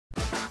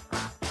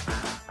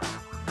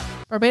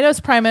Barbados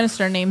Prime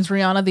Minister names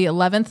Rihanna the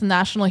 11th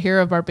national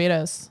hero of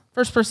Barbados.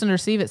 First person to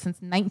receive it since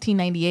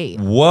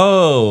 1998.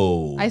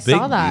 Whoa. I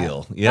saw that.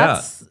 Deal. Yeah.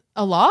 That's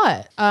a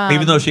lot.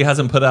 Even though she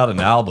hasn't put out an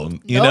album,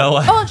 you know?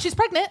 Oh, she's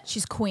pregnant.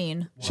 She's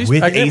queen. She's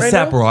with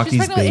A$AP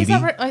Rocky's baby.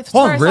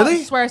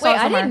 Really? Wait,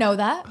 I didn't know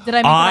that. Did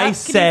I make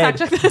that? Can you fact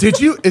check this? Did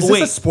you? Is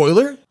this a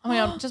spoiler? Oh my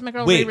god, just my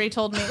girl Ray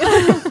told me.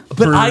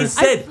 But I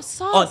said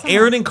on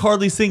Aaron and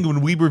Carly Singh,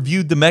 when we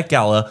reviewed the Met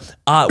Gala,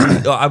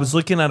 I was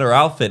looking at her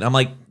outfit. And I'm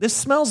like, this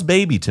smells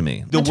baby to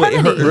me. The way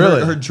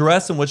her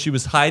dress and what she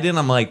was hiding,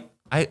 I'm like,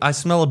 I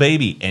smell a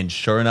baby. And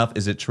sure enough,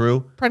 is it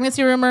true?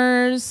 Pregnancy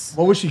rumors.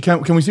 What was she?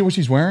 Can we see what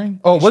she's wearing?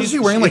 Oh, was she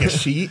wearing like a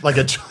sheet, like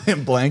a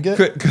giant blanket?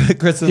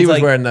 He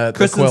was wearing the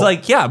Kristen's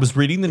like, yeah, I was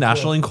reading the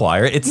National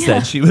Enquirer. It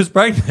said she was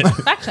pregnant.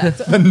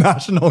 The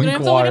National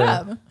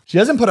Enquirer. She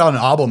hasn't put out an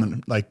album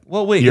in like.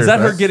 Well, wait, is that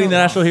her getting the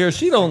national hero?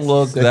 She don't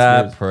look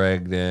that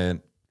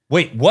pregnant.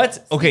 Wait,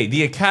 what? Okay,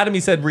 the Academy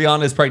said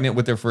Rihanna is pregnant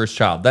with their first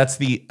child. That's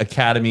the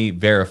Academy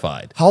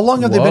verified. How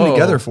long have they been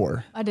together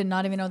for? I did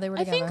not even know they were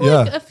together. I think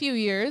like a few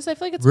years. I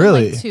feel like it's been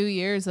like 2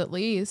 years at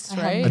least,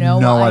 right? I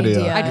have no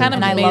idea. I kind of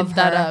made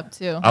that up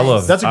too. I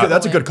love that's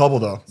a good couple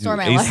though.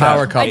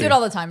 Power couple. I do it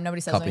all the time.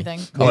 Nobody says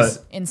anything.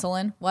 What?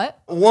 Insulin. What?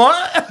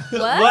 What?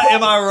 What?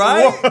 Am I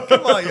right?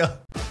 Come on, y'all.